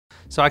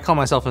So I call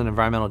myself an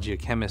environmental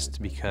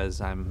geochemist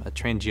because I'm a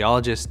trained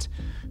geologist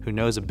who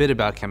knows a bit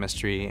about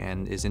chemistry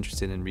and is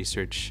interested in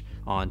research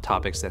on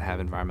topics that have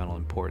environmental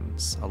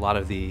importance. A lot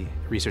of the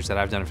research that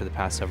I've done for the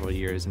past several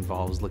years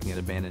involves looking at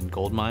abandoned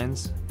gold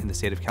mines in the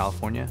state of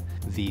California.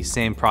 The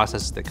same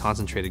processes that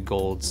concentrated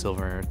gold,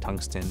 silver,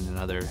 tungsten, and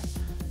other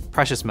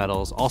precious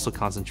metals also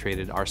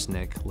concentrated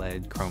arsenic,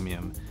 lead,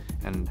 chromium,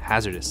 and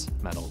hazardous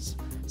metals.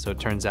 So it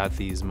turns out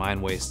these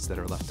mine wastes that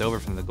are left over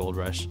from the gold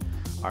rush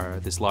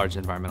are this large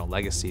environmental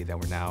legacy that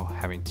we're now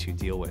having to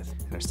deal with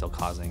and are still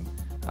causing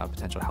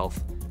potential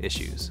health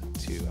issues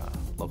to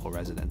local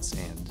residents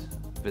and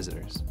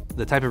visitors.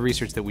 The type of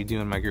research that we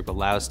do in my group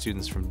allows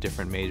students from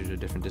different majors or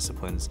different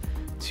disciplines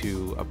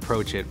to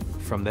approach it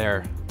from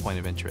their point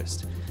of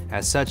interest.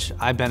 As such,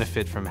 I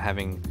benefit from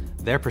having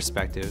their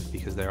perspective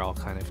because they're all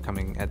kind of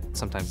coming at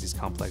sometimes these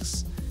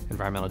complex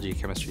environmental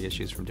geochemistry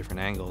issues from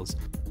different angles.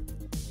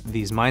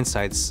 These mine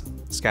sites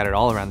scattered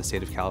all around the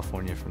state of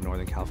California, from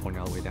Northern California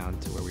all the way down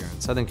to where we are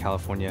in Southern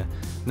California,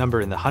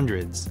 number in the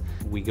hundreds.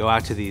 We go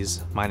out to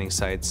these mining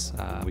sites,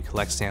 we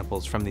collect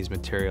samples from these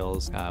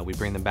materials, we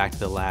bring them back to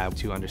the lab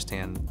to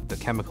understand the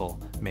chemical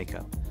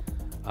makeup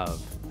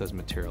of those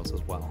materials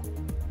as well.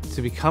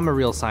 To become a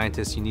real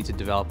scientist, you need to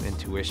develop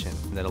intuition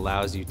that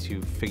allows you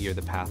to figure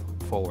the path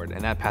forward,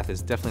 and that path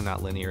is definitely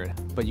not linear,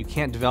 but you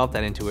can't develop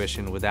that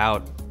intuition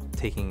without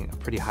taking a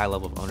pretty high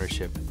level of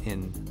ownership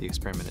in the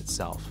experiment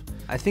itself.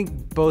 I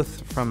think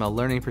both from a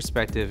learning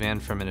perspective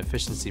and from an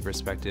efficiency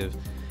perspective,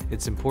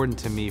 it's important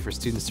to me for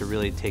students to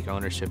really take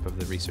ownership of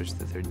the research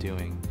that they're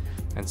doing.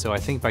 And so I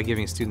think by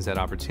giving students that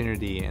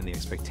opportunity and the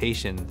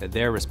expectation that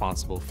they're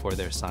responsible for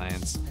their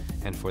science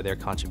and for their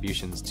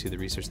contributions to the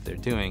research that they're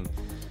doing,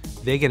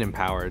 they get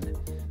empowered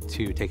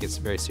to take it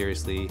very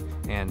seriously,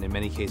 and in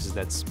many cases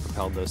that's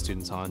propelled those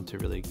students on to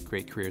really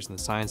great careers in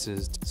the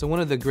sciences. So one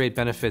of the great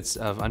benefits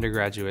of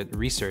undergraduate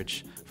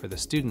research for the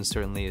students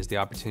certainly is the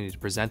opportunity to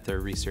present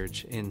their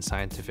research in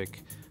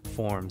scientific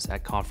forms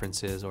at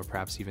conferences or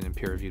perhaps even in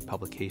peer-reviewed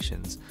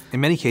publications.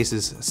 In many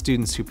cases,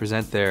 students who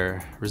present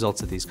their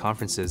results at these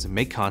conferences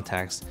make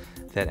contacts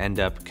that end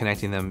up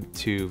connecting them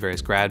to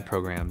various grad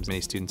programs. Many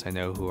students I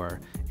know who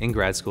are in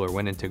grad school or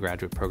went into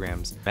graduate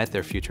programs met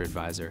their future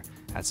advisor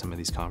at some of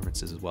these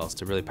conferences as well. So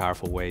it's a really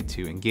powerful way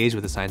to engage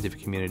with the scientific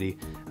community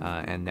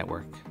and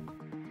network.